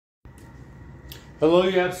Hello,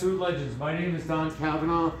 you absolute legends. My name is Don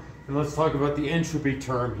Cavanaugh, and let's talk about the entropy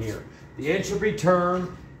term here. The entropy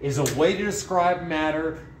term is a way to describe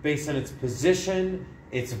matter based on its position,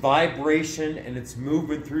 its vibration, and its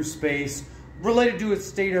movement through space related to its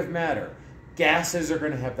state of matter. Gases are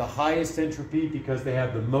going to have the highest entropy because they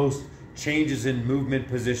have the most changes in movement,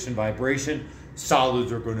 position, vibration.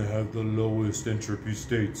 Solids are going to have the lowest entropy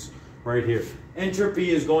states right here.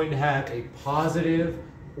 Entropy is going to have a positive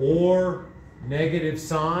or negative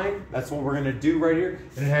sign. That's what we're going to do right here.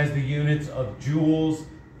 And it has the units of joules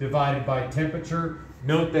divided by temperature.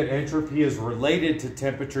 Note that entropy is related to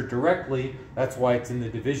temperature directly. That's why it's in the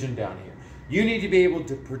division down here. You need to be able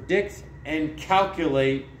to predict and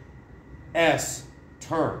calculate S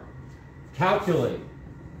term. Calculate.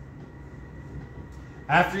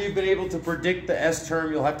 After you've been able to predict the S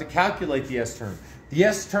term, you'll have to calculate the S term. The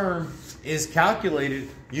S term is calculated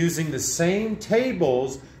using the same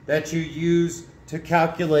tables that you use to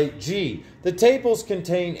calculate G. The tables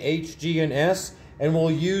contain H, G, and S, and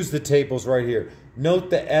we'll use the tables right here. Note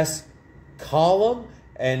the S column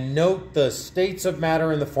and note the states of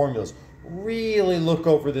matter in the formulas. Really look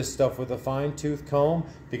over this stuff with a fine-tooth comb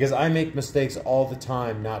because I make mistakes all the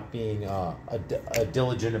time not being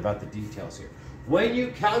diligent about the details here. When you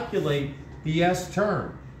calculate the S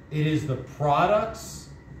term, it is the products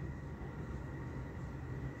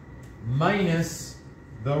minus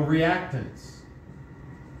the reactants.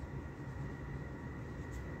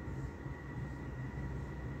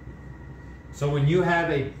 So when you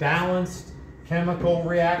have a balanced chemical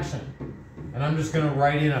reaction, and I'm just going to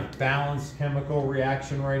write in a balanced chemical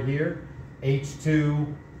reaction right here,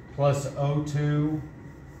 H2 plus O2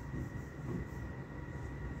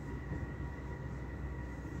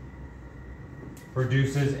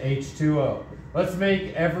 produces H2O. Let's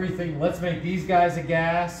make these guys a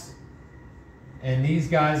gas and these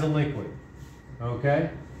guys a liquid, okay?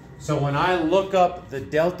 So when I look up the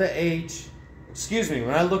delta H, when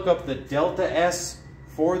I look up the delta S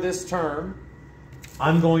for this term,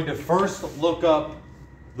 I'm going to first look up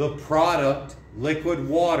the product, liquid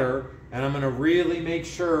water, and I'm going to really make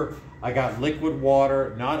sure I got liquid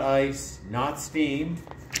water, not ice, not steam,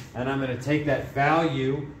 and I'm going to take that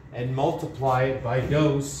value and multiply it by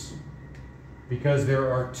dose because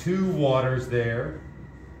there are two waters there.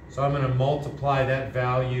 So I'm going to multiply that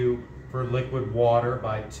value for liquid water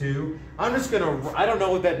by 2. I'm just going to, I don't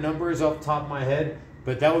know what that number is off the top of my head,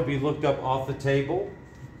 but that would be looked up off the table.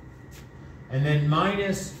 And then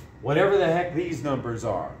minus whatever the heck these numbers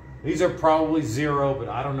are. These are probably 0, but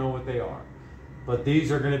I don't know what they are. But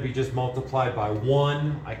these are going to be just multiplied by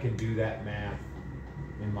 1. I can do that math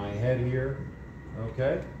in my head here.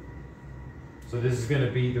 Okay? So this is going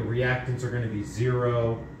to be, the reactants are going to be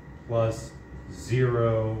 0 plus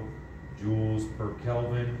 0 joules per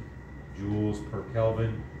Kelvin,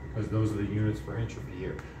 because those are the units for entropy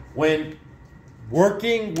here. When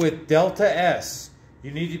working with delta S,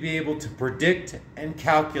 you need to be able to predict and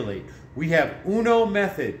calculate. We have UNO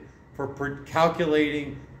method for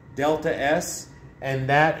calculating delta S, and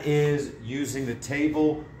that is using the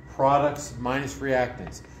table products minus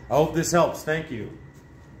reactants. I hope this helps. Thank you.